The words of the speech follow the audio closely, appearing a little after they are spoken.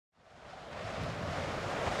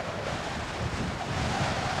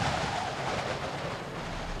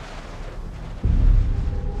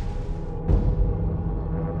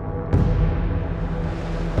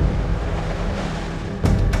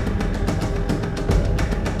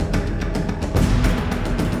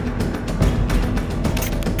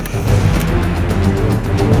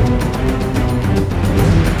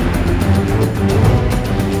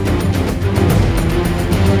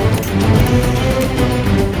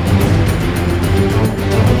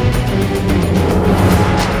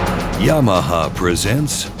Yamaha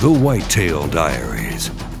presents the Whitetail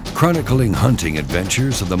Diaries, chronicling hunting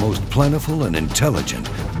adventures of the most plentiful and intelligent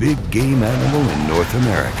big game animal in North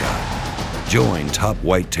America. Join top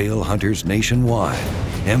whitetail hunters nationwide.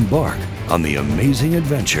 Embark on the amazing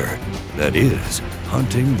adventure that is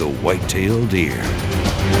hunting the whitetail deer.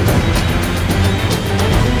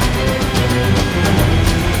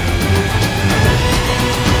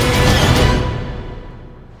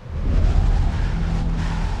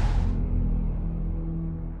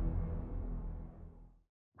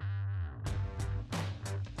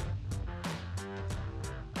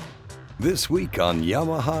 This week on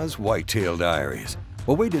Yamaha's Whitetail Diaries,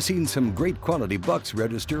 well, Wade has seen some great quality bucks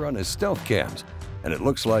register on his stealth cams, and it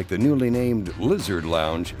looks like the newly named Lizard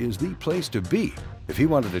Lounge is the place to be if he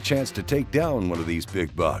wanted a chance to take down one of these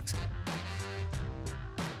big bucks.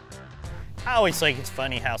 I always think it's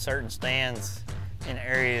funny how certain stands in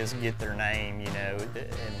areas get their name, you know,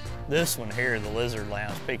 and this one here, the Lizard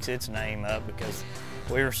Lounge, picks its name up because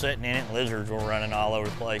we were sitting in it and lizards were running all over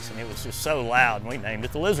the place, and it was just so loud, and we named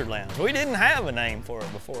it the Lizard Lounge. We didn't have a name for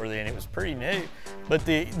it before then. It was pretty new, but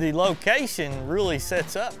the location really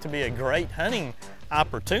sets up to be a great hunting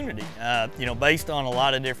opportunity, you know, based on a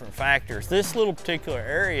lot of different factors. This little particular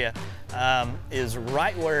area is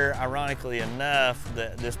right where, ironically enough,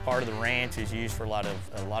 this part of the ranch is used for a lot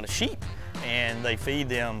of sheep, and they feed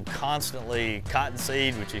them constantly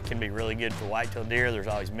cottonseed, which it can be really good for whitetail deer. There's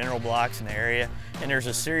always mineral blocks in the area, and there's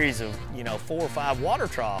a series of, you know, 4 or 5 water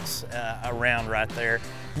troughs around right there.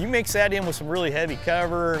 You mix that in with some really heavy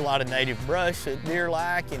cover, a lot of native brush that deer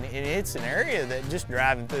like, and it's an area that just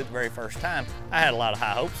driving through it the very first time, I had a lot of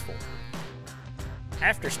high hopes for.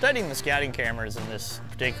 After studying the scouting cameras in this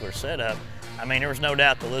particular setup, I mean, there was no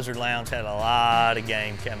doubt the Lizard Lounge had a lot of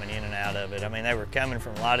game coming in and out of it. I mean, they were coming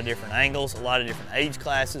from a lot of different angles, a lot of different age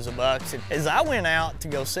classes of bucks. And as I went out to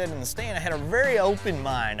go sit in the stand, I had a very open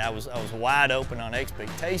mind. I was wide open on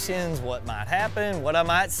expectations, what might happen, what I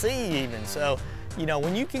might see even. So, you know,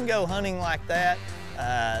 when you can go hunting like that,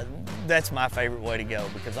 that's my favorite way to go,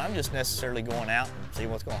 because I'm just necessarily going out and see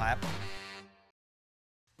what's going to happen.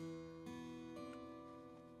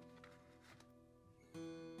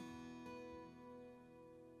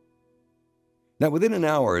 Now, within an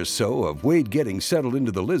hour or so of Wade getting settled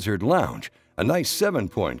into the Lizard Lounge, a nice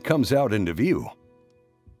 7-point comes out into view.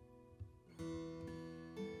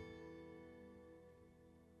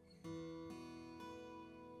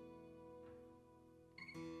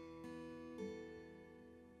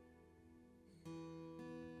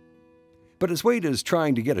 But as Wade is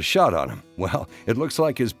trying to get a shot on him, well, it looks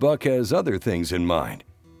like his buck has other things in mind.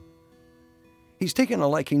 He's taken a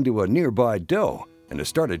liking to a nearby doe and has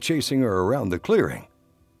started chasing her around the clearing.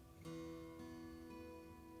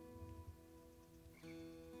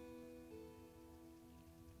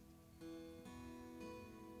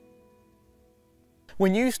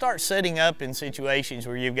 When you start setting up in situations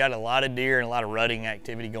where you've got a lot of deer and a lot of rutting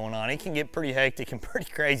activity going on, it can get pretty hectic and pretty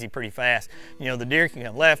crazy pretty fast. You know, the deer can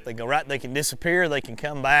come left, they go right, they can disappear, they can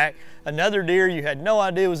come back. Another deer you had no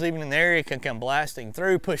idea was even in the area can come blasting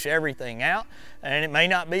through, push everything out, and it may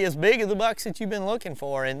not be as big as the bucks that you've been looking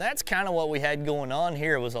for. And that's kind of what we had going on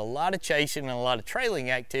here. It was a lot of chasing and a lot of trailing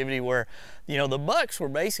activity where, you know, the bucks were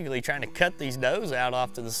basically trying to cut these does out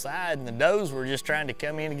off to the side, and the does were just trying to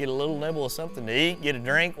come in and get a little nibble of something to eat, get a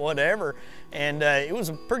drink, whatever. And it was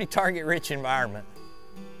a pretty target-rich environment.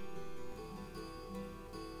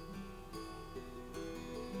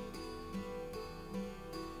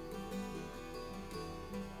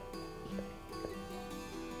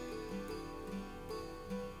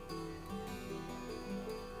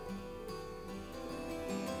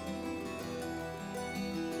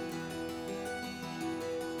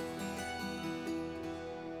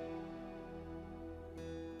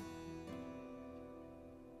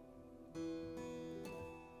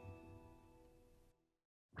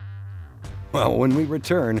 Well, when we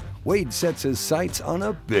return, Wade sets his sights on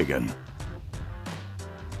a big one.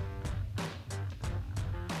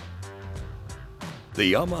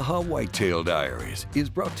 The Yamaha Whitetail Diaries is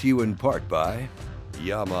brought to you in part by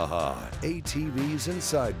Yamaha ATVs and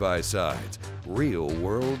side-by-sides, real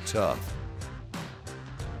world tough.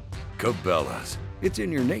 Cabela's, it's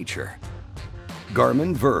in your nature.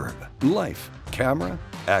 Garmin Verb, life, camera,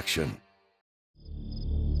 action.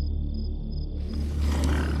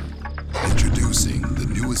 Introducing the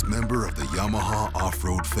newest member of the Yamaha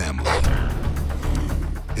off-road family.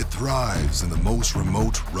 It thrives in the most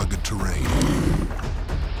remote, rugged terrain.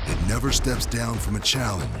 It never steps down from a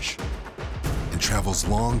challenge and travels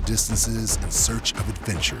long distances in search of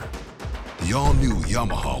adventure. The all-new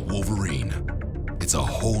Yamaha Wolverine. It's a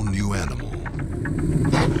whole new animal.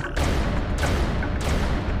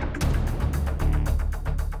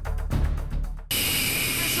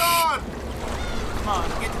 Come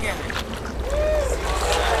on, get together. Great.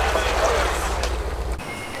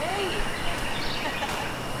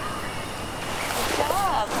 Good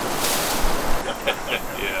job.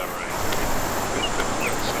 Yeah, right.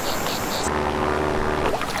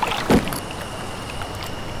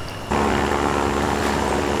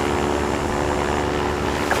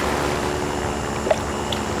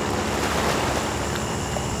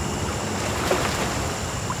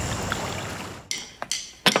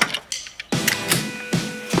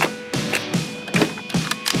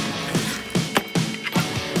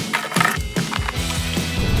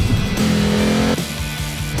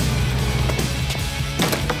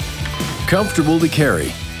 Comfortable to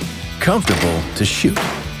carry, comfortable to shoot.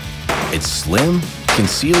 It's slim,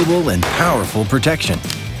 concealable, and powerful protection.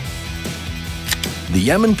 The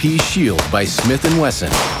M&P Shield by Smith &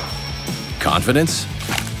 Wesson. Confidence?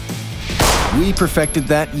 We perfected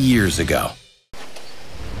that years ago.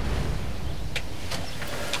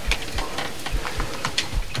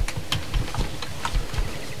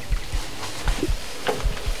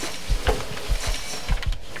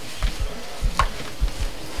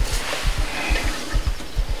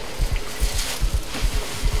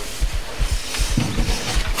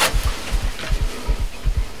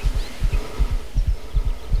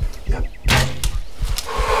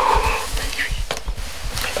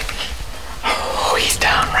 Oh, he's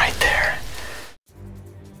down right there.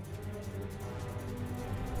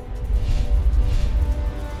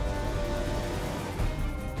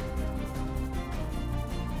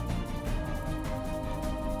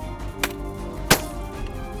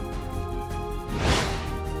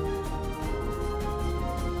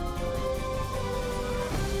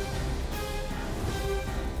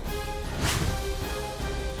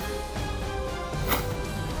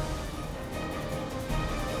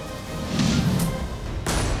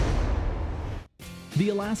 The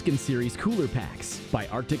Alaskan Series Cooler Packs by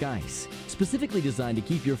Arctic Ice, specifically designed to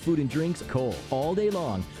keep your food and drinks cold all day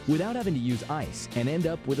long without having to use ice and end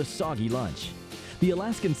up with a soggy lunch. The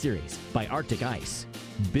Alaskan Series by Arctic Ice,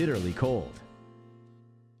 bitterly cold.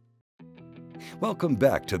 Welcome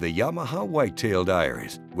back to the Yamaha Whitetail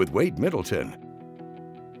Diaries with Wade Middleton.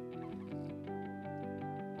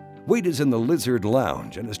 Wade is in the Lizard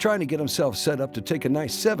Lounge and is trying to get himself set up to take a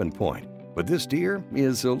nice 7-point, but this deer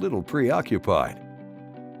is a little preoccupied.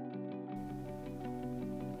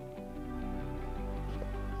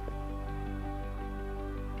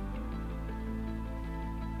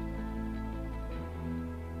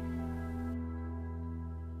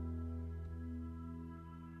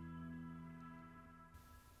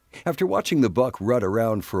 After watching the buck rut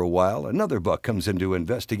around for a while, another buck comes in to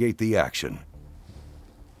investigate the action.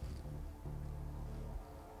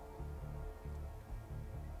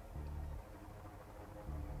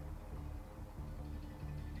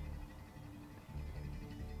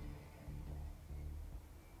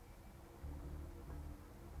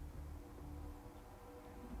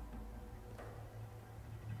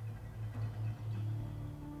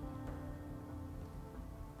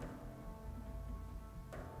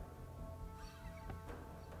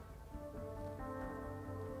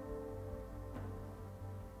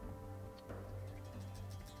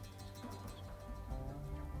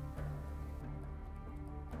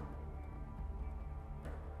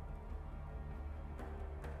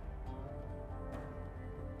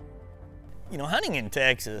 You know, hunting in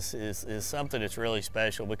Texas is something that's really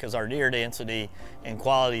special because our deer density and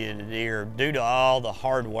quality of the deer, due to all the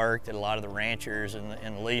hard work that a lot of the ranchers and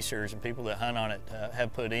the leasers and people that hunt on it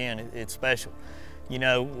have put in, it's special. You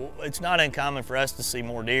know, it's not uncommon for us to see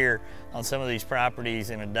more deer on some of these properties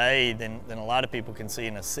in a day than a lot of people can see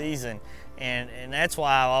in a season. And that's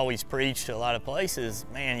why I always preach to a lot of places,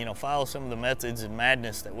 man, you know, follow some of the methods and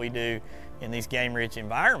madness that we do in these game-rich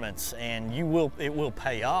environments, and it will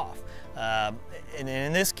pay off. And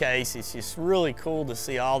in this case, it's just really cool to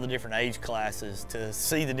see all the different age classes, to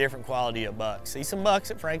see the different quality of bucks. See some bucks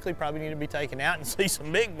that frankly probably need to be taken out, and see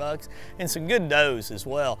some big bucks and some good does as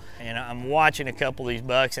well. And I'm watching a couple of these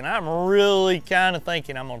bucks, and I'm really kind of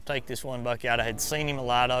thinking I'm gonna take this one buck out. I had seen him a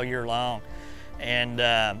lot all year long, and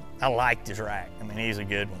I liked his rack. I mean, he's a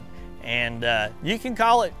good one. And you can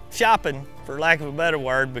call it shopping, for lack of a better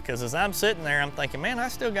word, because as I'm sitting there, I'm thinking, man, I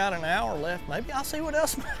still got an hour left. Maybe I'll see what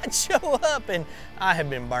else might show up. And I have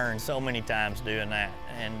been burned so many times doing that.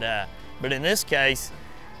 And but in this case,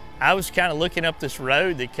 I was kind of looking up this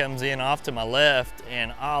road that comes in off to my left,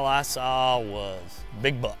 and all I saw was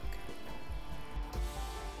big buck.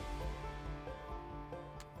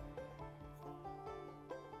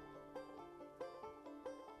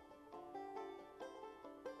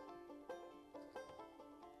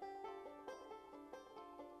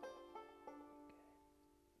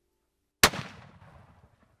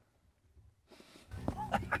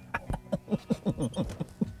 That's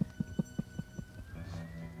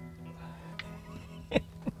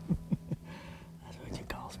what you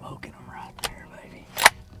call smoking them right there, baby.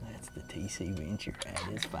 That's the TC Venture at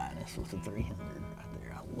its finest with the 300 right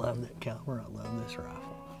there. I love that caliber. I love this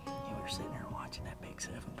rifle. We were sitting there watching that big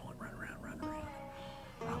 7-point run around.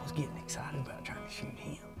 I was getting excited about trying to shoot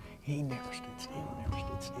him. He never stood still, And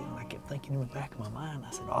I kept thinking in the back of my mind,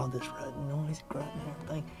 I said, oh, this rutting noise, grunting and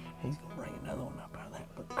everything, he's gonna bring another one up out of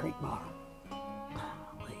that creek bottom.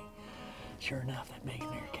 Golly. Sure enough, that big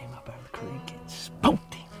deer came up out of the creek and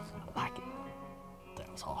spooked him. I like it.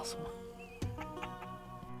 That was awesome.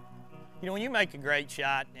 You know, when you make a great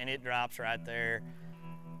shot and it drops right there,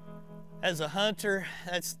 as a hunter,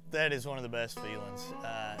 that is one of the best feelings.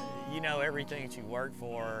 You know, everything that you worked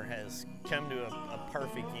for has come to a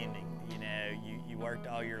perfect ending. You know, you worked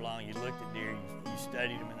all year long, you looked at deer, you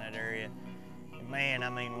studied them in that area. And man, I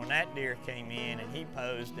mean, when that deer came in and he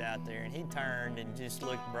posed out there and he turned and just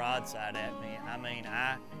looked broadside at me, I mean,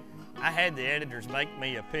 I had the editors make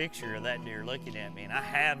me a picture of that deer looking at me, and I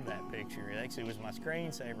have that picture. It actually was my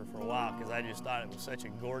screensaver for a while because I just thought it was such a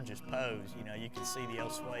gorgeous pose. You know, you could see the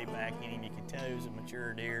old sway back in him, you could tell he was a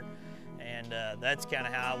mature deer, and that's kind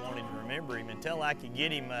of how I wanted to remember him until I could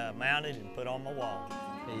get him mounted and put on my wall.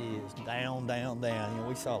 He is down. You know,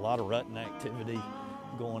 we saw a lot of rutting activity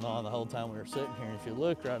going on the whole time we were sitting here, and if you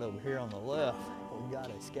look right over here on the left, we've got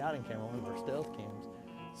a scouting camera, one of our stealth cams,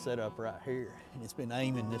 set up right here, and it's been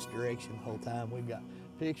aiming this direction the whole time. We've got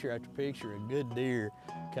picture after picture of good deer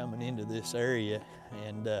coming into this area,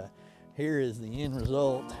 and here is the end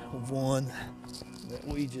result of one that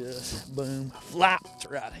we just boom flopped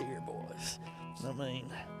right here, boys. I mean,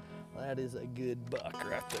 that is a good buck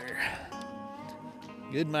right there.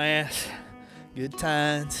 Good mass, good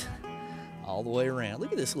tines, all the way around.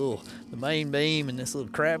 Look at this the main beam and this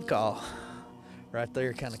little crab call right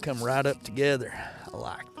there kind of come right up together. I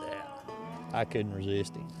like that. I couldn't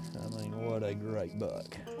resist him. I mean, what a great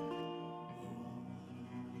buck.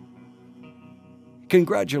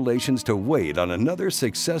 Congratulations to Wade on another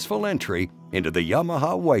successful entry into the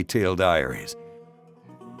Yamaha Whitetail Diaries.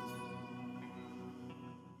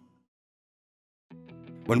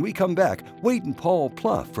 When we come back, Wade and Paul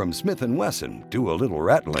Pluff from Smith & Wesson do a little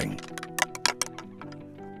rattling.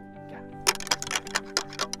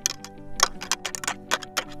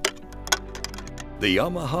 The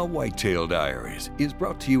Yamaha Whitetail Diaries is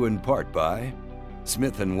brought to you in part by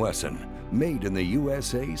Smith & Wesson, made in the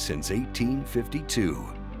USA since 1852.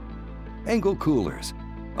 Angle Coolers,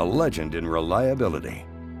 a legend in reliability.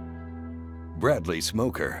 Bradley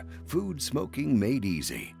Smoker, food smoking made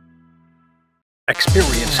easy.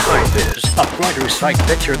 Experience High-Vis, a brighter sight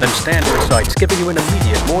picture than standard sights, giving you an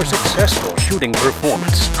immediate, more successful shooting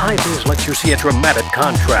performance. High-Vis lets you see a dramatic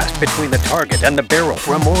contrast between the target and the barrel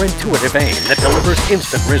for a more intuitive aim that delivers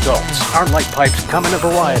instant results. Our light pipes come in a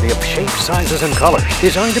variety of shapes, sizes, and colors,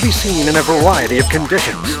 designed to be seen in a variety of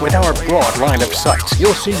conditions. With our broad line of sights,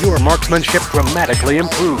 you'll see your marksmanship dramatically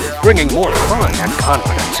improve, bringing more fun and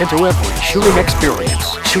confidence into every shooting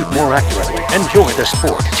experience. Shoot more accurately. Enjoy the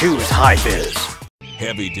sport. Choose High-Vis.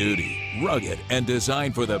 Heavy duty, rugged, and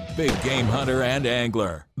designed for the big game hunter and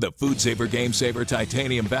angler. The Food Saver Game Saver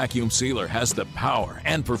Titanium Vacuum Sealer has the power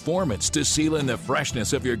and performance to seal in the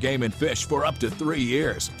freshness of your game and fish for up to 3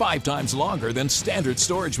 years, 5 times longer than standard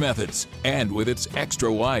storage methods. And with its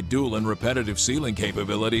extra-wide dual and repetitive sealing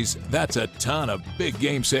capabilities, that's a ton of big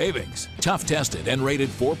game savings. Tough tested and rated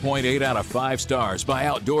 4.8 out of 5 stars by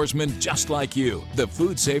outdoorsmen just like you. The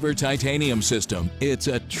Food Saver Titanium System, it's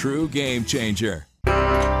a true game changer.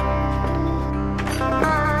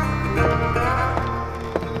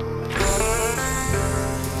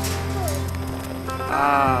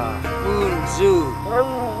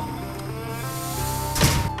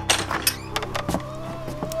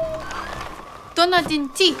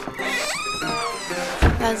 Donadinti.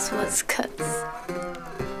 That's what's cuts.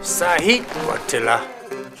 Sahit Watila.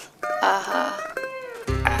 Aha.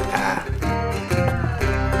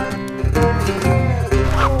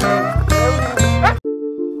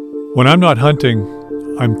 When I'm not hunting,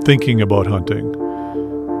 I'm thinking about hunting.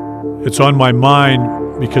 It's on my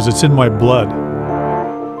mind because it's in my blood.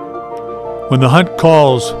 When the hunt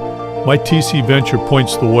calls, my TC Venture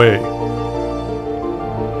points the way.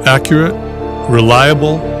 Accurate,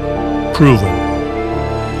 reliable, proven.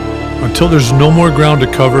 Until there's no more ground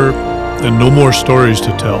to cover and no more stories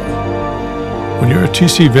to tell. When you're a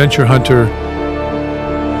TC Venture hunter,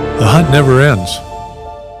 the hunt never ends.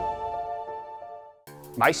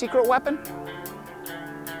 My secret weapon?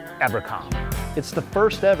 EverCalm. It's the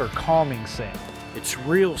first ever calming scent. It's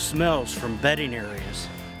real smells from bedding areas.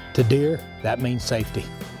 To deer, that means safety.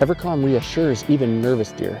 EverCalm reassures even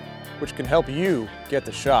nervous deer, which can help you get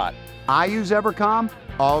the shot. I use EverCalm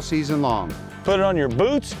all season long. Put it on your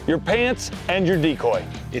boots, your pants, and your decoy.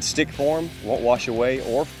 It's stick form, won't wash away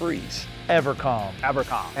or freeze. EverCalm.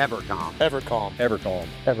 EverCalm. EverCalm. EverCalm. EverCalm.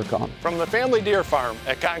 EverCalm. From the Family Deer Farm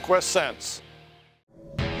at Conquest Scents.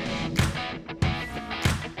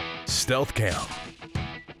 Stealth Cam.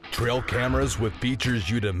 Trail cameras with features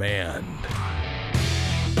you demand.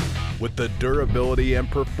 With the durability and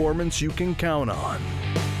performance you can count on.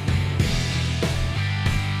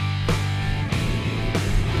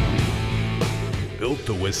 Built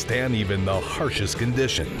to withstand even the harshest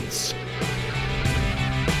conditions.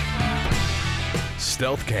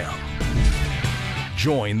 Stealth Cam.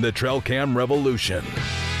 Join the trail cam revolution.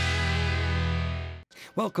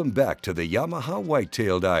 Welcome back to the Yamaha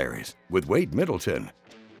Whitetail Diaries with Wade Middleton.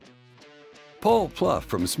 Paul Pluff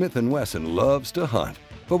from Smith & Wesson loves to hunt,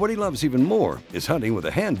 but what he loves even more is hunting with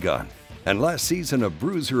a handgun. And last season, a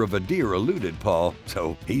bruiser of a deer eluded Paul,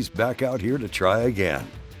 so he's back out here to try again.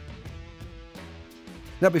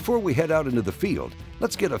 Now, before we head out into the field,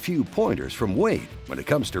 let's get a few pointers from Wade when it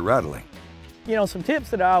comes to rattling. You know, some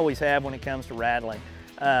tips that I always have when it comes to rattling.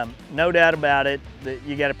 No doubt about it that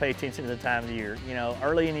you got to pay attention to the time of the year. You know,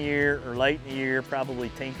 early in the year or late in the year, probably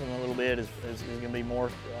tinkling a little bit is going to be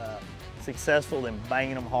more successful than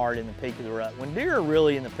banging them hard in the peak of the rut. When deer are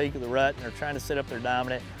really in the peak of the rut and they're trying to set up their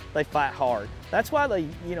dominant, they fight hard. That's why they,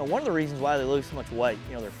 you know, one of the reasons why they lose so much weight.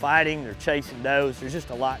 You know, they're fighting, they're chasing does, there's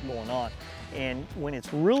just a lot going on. And when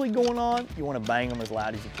it's really going on, you want to bang them as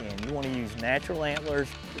loud as you can. You want to use natural antlers,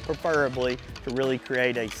 preferably, to really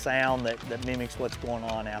create a sound that mimics what's going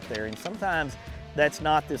on out there. And sometimes that's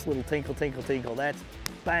not this little tinkle, tinkle, tinkle. That's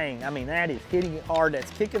bang. I mean, that is hitting it hard.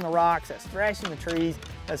 That's kicking the rocks. That's thrashing the trees.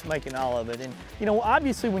 That's making all of it. And, you know,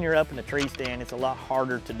 obviously when you're up in a tree stand, it's a lot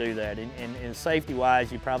harder to do that. And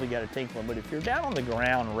safety-wise, you probably got to tinkle them. But if you're down on the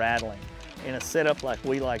ground rattling, in a setup like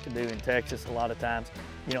we like to do in Texas a lot of times,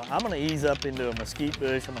 you know, I'm going to ease up into a mesquite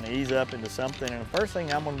bush, I'm going to ease up into something, and the first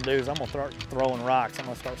thing I'm going to do is I'm going to start throwing rocks, I'm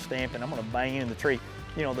going to start stamping, I'm going to bang into the tree.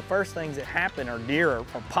 You know, the first things that happen are deer are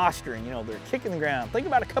posturing, you know, they're kicking the ground. Think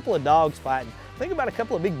about a couple of dogs fighting. Think about a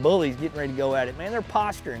couple of big bullies getting ready to go at it. Man, they're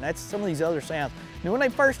posturing. That's some of these other sounds. And when they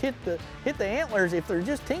first hit the antlers, if they're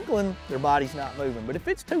just tinkling, their body's not moving. But if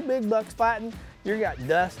it's two big bucks fighting, you've got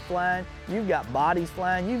dust flying, you've got bodies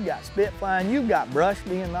flying, you've got spit flying, you've got brush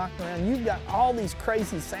being knocked around, you've got all these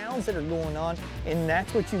crazy sounds that are going on, and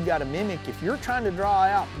that's what you've got to mimic. If you're trying to draw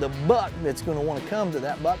out the buck that's going to want to come to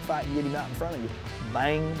that buck fight and get him out in front of you,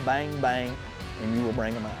 bang, bang, bang, and you will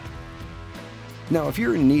bring him out. Now, if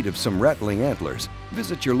you're in need of some rattling antlers,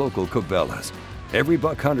 visit your local Cabela's. Every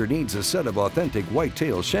buck hunter needs a set of authentic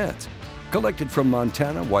whitetail sheds. Collected from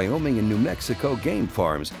Montana, Wyoming, and New Mexico game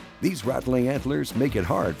farms, these rattling antlers make it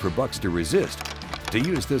hard for bucks to resist. To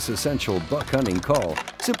use this essential buck hunting call,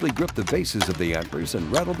 simply grip the bases of the antlers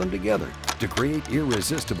and rattle them together to create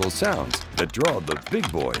irresistible sounds that draw the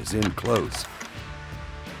big boys in close.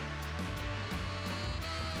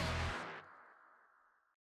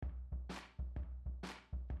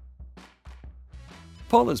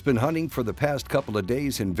 Paul has been hunting for the past couple of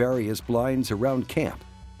days in various blinds around camp,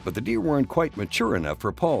 but the deer weren't quite mature enough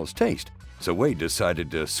for Paul's taste, so Wade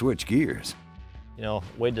decided to switch gears. You know,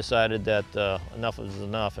 Wade decided that enough was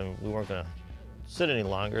enough and we weren't going to sit any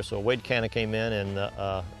longer, so Wade kind of came in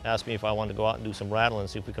and asked me if I wanted to go out and do some rattling and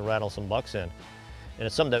see if we could rattle some bucks in. And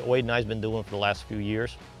it's something that Wade and I have been doing for the last few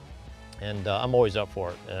years, and I'm always up for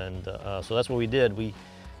it. And so that's what we did. We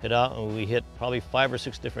hit out and we hit probably 5 or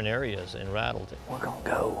 6 different areas and rattled it. We're gonna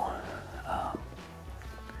go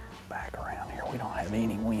back around here. We don't have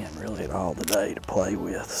any wind really at all today to play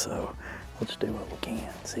with, so let's do what we can,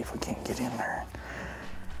 see if we can't get in there.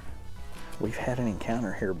 We've had an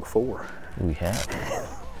encounter here before. We have.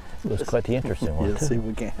 It was quite the interesting one. Let's see if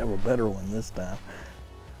we can't have a better one this time.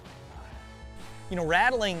 You know,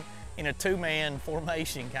 rattling in a two-man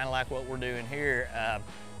formation, kind of like what we're doing here,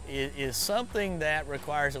 is something that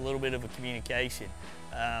requires a little bit of a communication.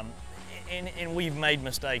 And we've made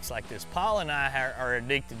mistakes like this. Paul and I are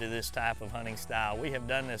addicted to this type of hunting style. We have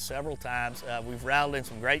done this several times. We've rattled in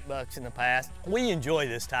some great bucks in the past. We enjoy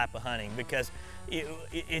this type of hunting because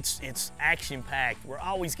it's action-packed. We're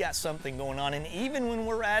always got something going on, and even when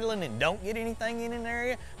we're rattling and don't get anything in an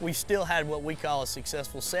area, we still had what we call a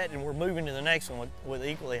successful set, and we're moving to the next one with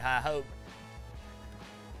equally high hope.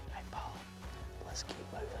 Hey, Paul, let's keep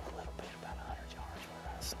moving a little bit, about 100 yards. We're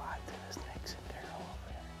gonna slide through this next interval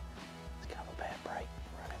over there. It's kind of a bad break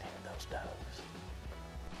running into those does.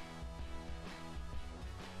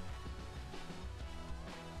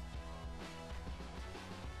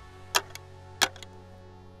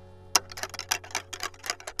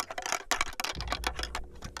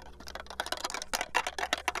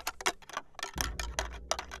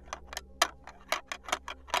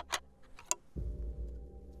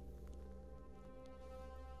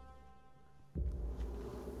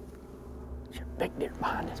 Big deer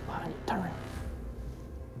behind us, behind you. Turn.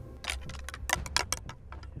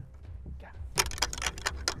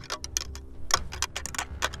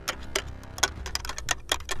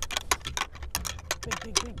 Big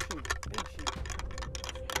shoot. Big shoot.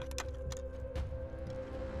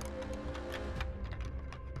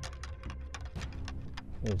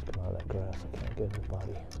 He needs to come out of that grass. I can't get his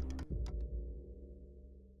body.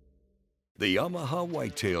 The Yamaha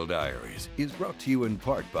Whitetail Diaries is brought to you in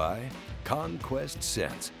part by Conquest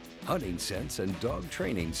Scents, hunting scents and dog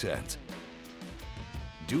training scents.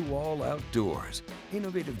 Do All Outdoors,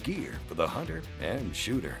 innovative gear for the hunter and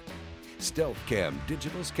shooter. Stealth Cam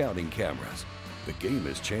digital scouting cameras. The game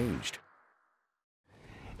has changed.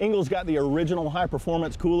 Engel's got the original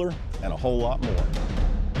high-performance cooler and a whole lot more.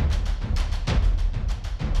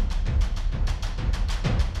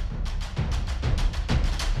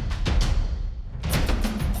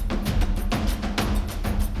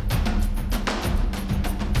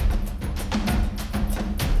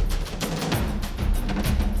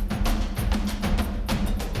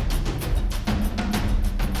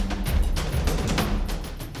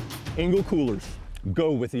 Engel coolers,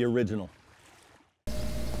 go with the original.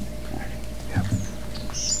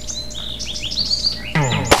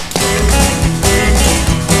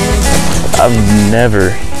 I've never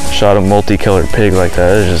shot a multicolored pig like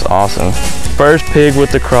that. It's just awesome. First pig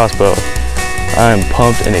with the crossbow. I am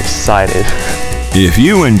pumped and excited. If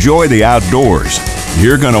you enjoy the outdoors,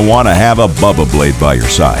 you're going to want to have a Bubba Blade by your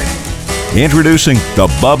side. Introducing the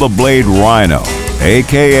Bubba Blade Rhino,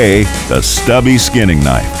 aka the stubby skinning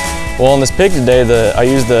knife. Well, on this pig today, I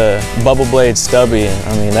used the Bubba Blade stubby, and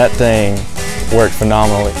I mean, that thing worked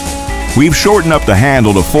phenomenally. We've shortened up the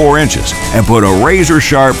handle to 4 inches and put a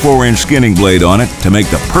razor-sharp 4-inch skinning blade on it to make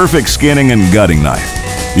the perfect skinning and gutting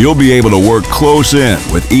knife. You'll be able to work close in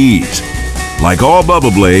with ease. Like all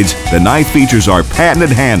Bubba Blades, the knife features our patented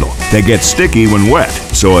handle that gets sticky when wet,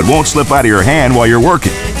 so it won't slip out of your hand while you're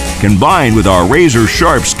working. Combined with our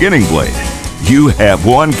razor-sharp skinning blade, you have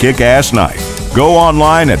one kick-ass knife. Go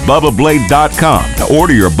online at BubbaBlade.com to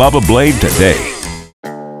order your Bubba Blade today.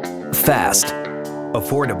 Fast,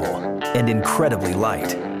 affordable, and incredibly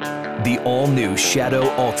light. The all-new Shadow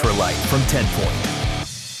Ultralight from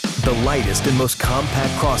 10-Point. The lightest and most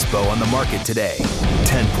compact crossbow on the market today.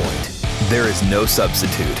 10-Point. There is no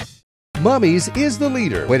substitute. Mummy's is the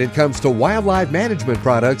leader when it comes to wildlife management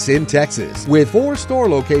products in Texas. With 4 store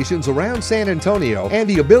locations around San Antonio and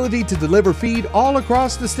the ability to deliver feed all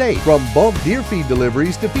across the state, from bulk deer feed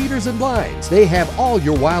deliveries to feeders and blinds, they have all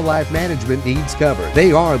your wildlife management needs covered.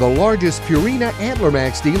 They are the largest Purina Antler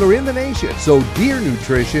Max dealer in the nation, so deer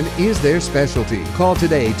nutrition is their specialty. Call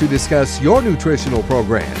today to discuss your nutritional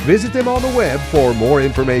program. Visit them on the web for more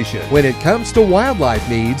information. When it comes to wildlife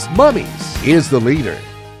needs, Mummy's is the leader.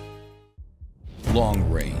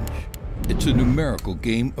 Long range. It's a numerical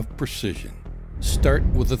game of precision. Start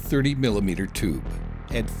with a 30mm tube.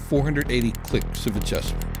 Add 480 clicks of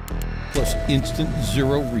adjustment, plus instant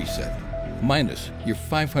 0 reset, minus your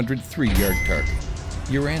 503-yard target.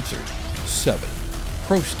 Your answer, 7.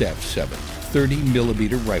 ProStaff 7,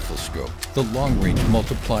 30mm rifle scope, the long-range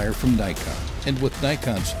multiplier from Nikon. And with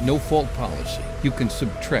Nikon's no-fault policy, you can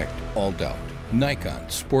subtract all doubt.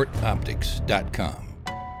 NikonSportOptics.com.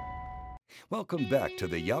 Welcome back to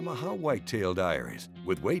the Yamaha Whitetail Diaries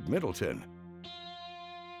with Wade Middleton.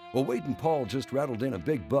 Well, Wade and Paul just rattled in a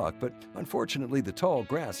big buck, but unfortunately the tall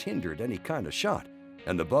grass hindered any kind of shot,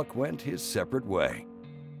 and the buck went his separate way.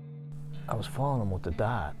 I was following him with the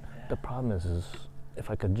dot. The problem is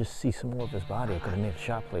if I could just see some more of his body, I could have made a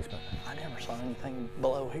shot placement. I never saw anything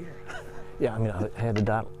below here. Yeah, I mean, I had the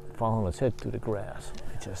dot following his head through the grass.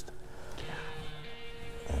 It just...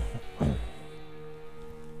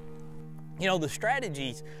 You know, the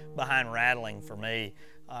strategies behind rattling for me,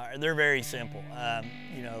 they're very simple.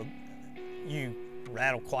 You know, you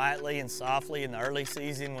rattle quietly and softly in the early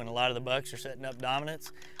season when a lot of the bucks are setting up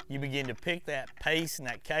dominance. You begin to pick that pace and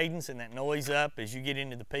that cadence and that noise up as you get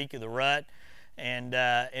into the peak of the rut and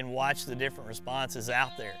watch the different responses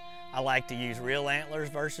out there. I like to use real antlers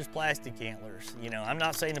versus plastic antlers. You know, I'm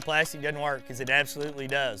not saying the plastic doesn't work, because it absolutely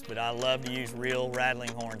does, but I love to use real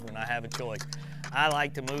rattling horns when I have a choice. I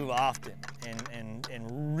like to move often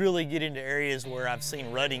and really get into areas where I've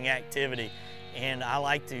seen rutting activity, and I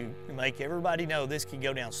like to make everybody know this can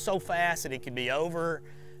go down so fast that it could be over,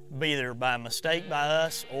 either by mistake by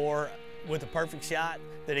us or with a perfect shot,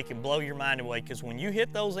 that it can blow your mind away, because when you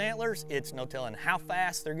hit those antlers, it's no telling how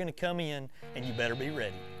fast they're going to come in, and you better be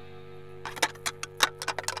ready.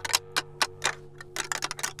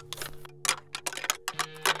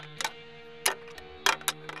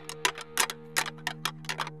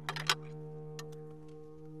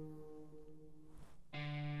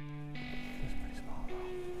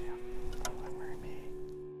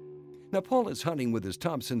 Paul is hunting with his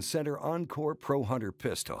Thompson Center Encore Pro Hunter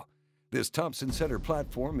pistol. This Thompson Center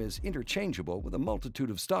platform is interchangeable with a multitude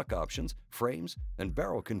of stock options, frames, and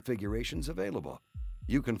barrel configurations available.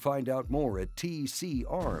 You can find out more at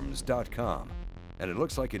tcarms.com. And it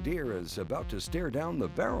looks like a deer is about to stare down the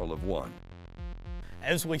barrel of one.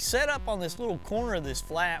 As we set up on this little corner of this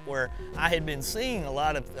flat where I had been seeing a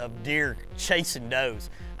lot of deer chasing does,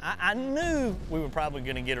 I knew we were probably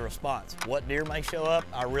going to get a response. What deer may show up,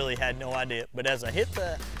 I really had no idea. But as I hit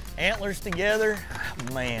the antlers together,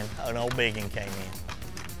 man, an old biggin came in.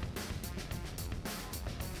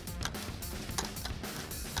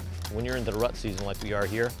 When you're into the rut season like we are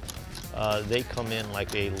here, they come in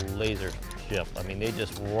like a laser ship. I mean, they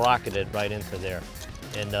just rocketed right into there.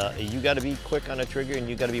 And you got to be quick on the trigger, and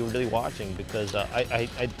you got to be really watching, because I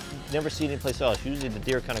never see it anyplace else. Usually the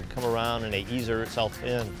deer kind of come around and they ease herself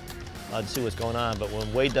in to see what's going on. But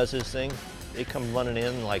when Wade does his thing, they come running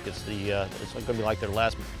in like it's going to be like their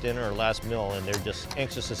last dinner or last meal, and they're just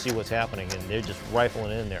anxious to see what's happening, and they're just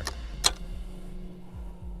rifling in there.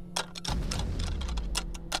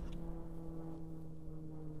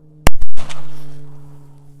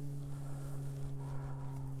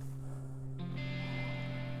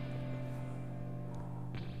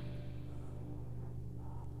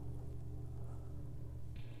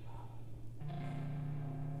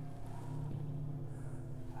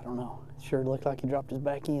 I don't know. It sure looked like he dropped his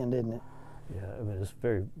back end, didn't it? Yeah, it was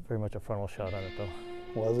very much a frontal shot on it, though.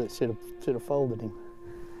 Was it? Should have folded him.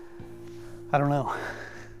 I don't know.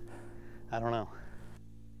 I don't know.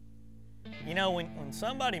 You know, when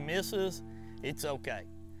somebody misses, it's okay.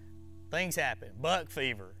 Things happen. Buck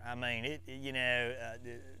fever. I mean,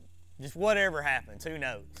 just whatever happens, who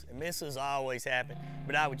knows? And misses always happen,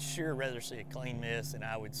 but I would sure rather see a clean miss than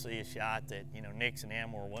I would see a shot that, nicks an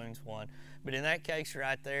animal or wounds one. But in that case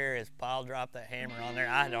right there, as Paul dropped that hammer on there,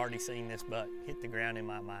 I had already seen this buck hit the ground in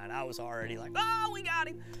my mind. I was already like, oh, we got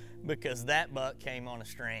him, because that buck came on a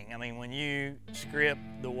string. I mean, when you script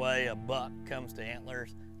the way a buck comes to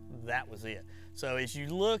antlers, that was it. So as you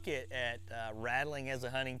look at rattling as a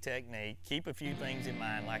hunting technique, keep a few things in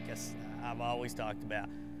mind, like I've always talked about.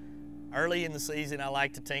 Early in the season, I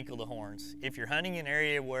like to tinkle the horns. If you're hunting an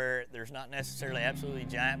area where there's not necessarily absolutely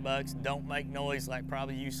giant bucks, don't make noise like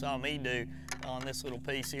probably you saw me do on this little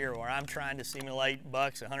piece here, where I'm trying to simulate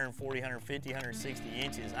bucks 140, 150, 160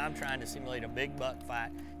 inches. I'm trying to simulate a big buck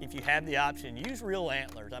fight. If you have the option, use real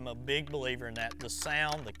antlers. I'm a big believer in that. The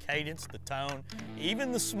sound, the cadence, the tone,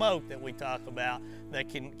 even the smoke that we talk about that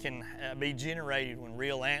can be generated when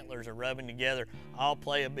real antlers are rubbing together, all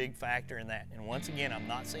play a big factor in that. And once again, I'm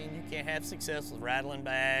not saying you can't have success with rattling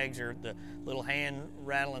bags or the little hand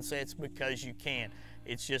rattling sets, because you can.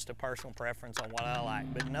 It's just a personal preference on what I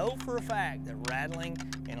like. But know for a fact that rattling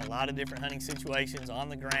in a lot of different hunting situations, on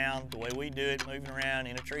the ground, the way we do it, moving around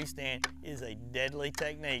in a tree stand, is a deadly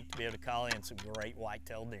technique to be able to call in some great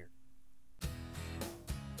whitetail deer.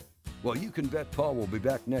 Well, you can bet Paul will be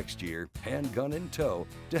back next year, handgun in tow,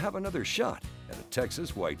 to have another shot at a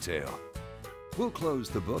Texas whitetail. We'll close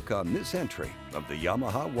the book on this entry of the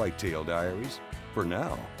Yamaha Whitetail Diaries for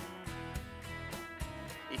now.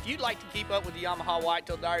 If you'd like to keep up with the Yamaha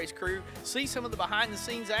Whitetail Diaries crew, see some of the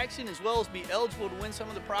behind-the-scenes action, as well as be eligible to win some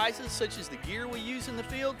of the prizes, such as the gear we use in the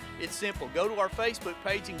field, it's simple. Go to our Facebook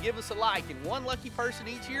page and give us a like, and one lucky person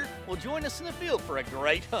each year will join us in the field for a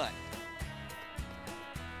great hunt.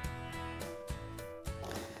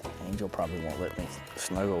 Angel probably won't let me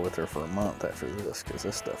snuggle with her for a month after this, because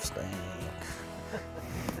this stuff stinks.